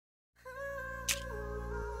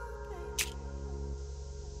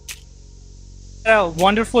A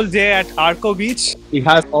wonderful day at Arco Beach. It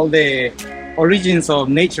has all the origins of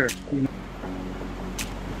nature.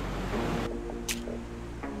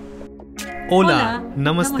 Hola,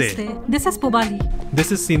 Namaste. This is Pubali.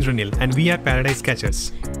 This is Sindranil and we are Paradise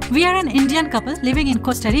Catchers. We are an Indian couple living in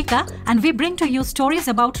Costa Rica and we bring to you stories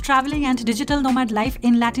about traveling and digital nomad life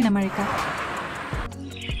in Latin America.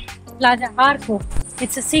 Playa Arco.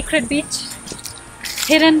 It's a secret beach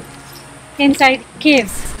hidden inside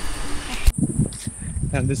caves.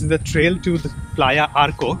 And this is the trail to the Playa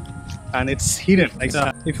Arco, and it's hidden. Like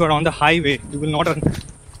if you are on the highway, you will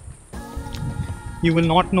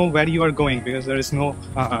not know where you are going because there is no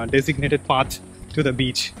designated path to the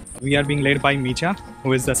beach. We are being led by Micha,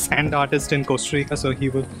 who is the sand artist in Costa Rica, so he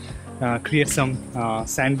will create some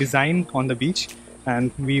sand design on the beach,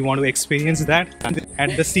 and we want to experience that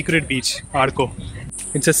at the secret beach, Arco.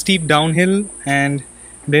 It's a steep downhill, and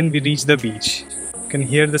then we reach the beach. You can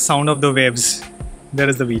hear the sound of the waves. There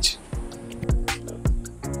is the beach.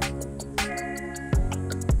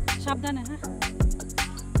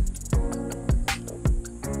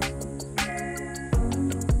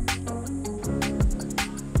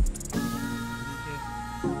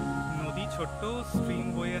 নদী ছোট্ট stream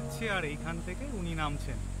বয়ে যাচ্ছে আর এইখান থেকে উনি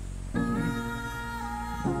নামছেন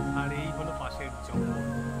আর এই হলো পাশের জঙ্গল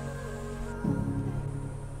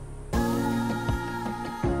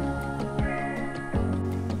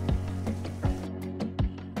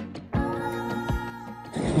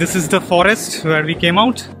This is the forest where we came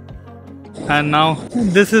out, and now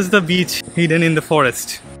this is the beach hidden in the forest.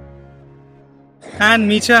 And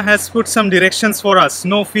Micha has put some directions for us,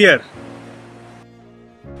 no fear.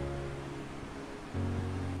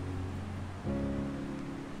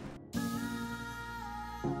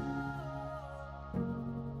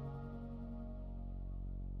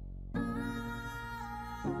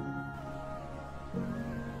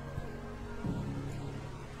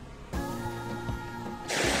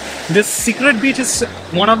 This secret beach is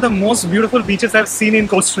one of the most beautiful beaches I've seen in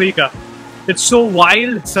Costa Rica. It's so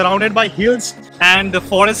wild, surrounded by hills and the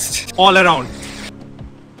forest all around.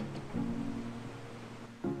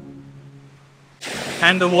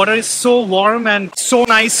 And the water is so warm and so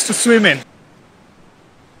nice to swim in.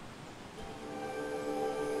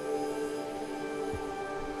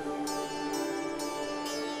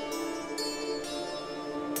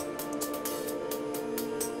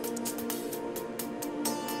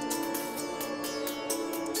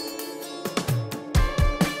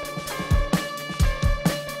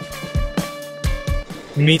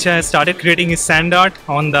 Micha has started creating his sand art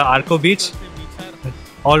on the Arco beach.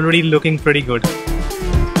 Already looking pretty good.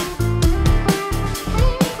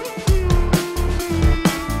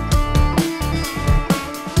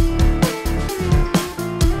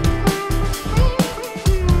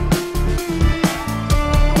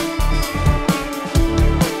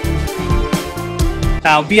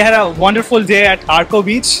 We had a wonderful day at Arco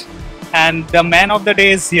beach, and the man of the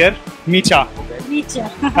day is here, Micha. Micha.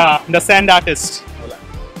 The sand artist.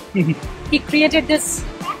 He created this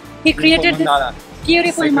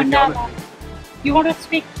beautiful mandala. You want to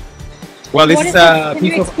speak? Well, this is a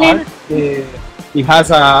piece of art. It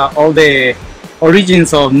has all the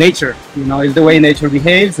origins of nature. You know, it's the way nature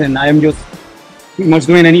behaves, and I am just pretty much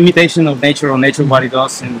doing an imitation of nature, or nature what it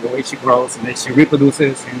does, and the way she grows, and she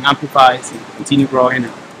reproduces and amplifies and continue growing.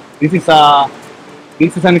 And this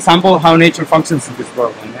is an example of how nature functions in this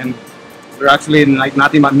world, and we're actually like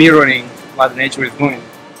nothing but mirroring what nature is doing.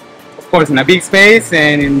 Of course, in a big space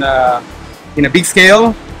and in a big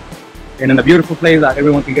scale, and in a beautiful place that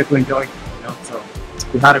everyone can get to enjoy. You know, so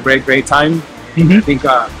we had a great time. I think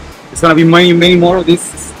there's gonna be many more of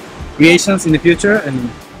these creations in the future, and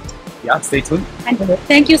yeah, stay tuned. And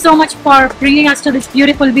thank you so much for bringing us to this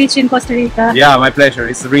beautiful beach in Costa Rica. Yeah, my pleasure.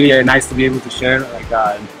 It's really nice to be able to share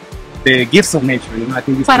the gifts of nature. You know, I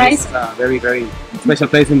think this place is a very special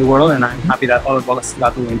place in the world, and I'm happy that all of us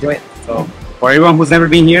got to enjoy it. So for everyone who's never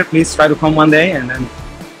been here, please try to come one day and then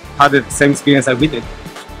have the same experience that we did.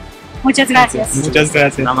 Muchas gracias. Muchas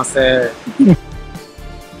gracias. Namaste.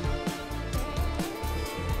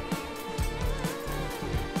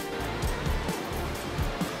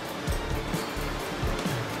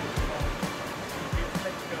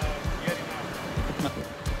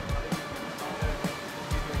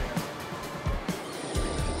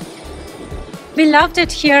 We loved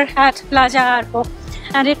it here at Playa Arco,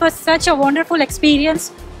 and it was such a wonderful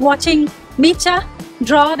experience watching Micha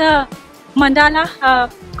draw the mandala,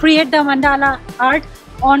 create the mandala art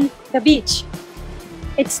on the beach.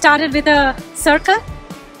 It started with a circle,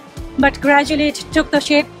 but gradually it took the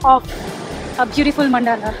shape of a beautiful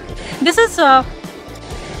mandala. This is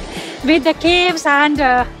with the caves and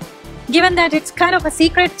given that it's kind of a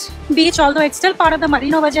secret beach, although it's still part of the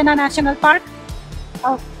Marino Ballena National Park.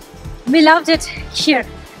 We loved it here.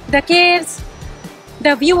 The caves,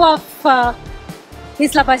 the view of Isla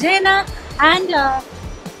Ballena, and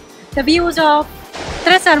the views of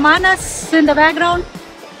Tres Hermanas in the background.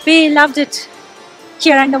 We loved it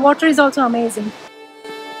here, and the water is also amazing.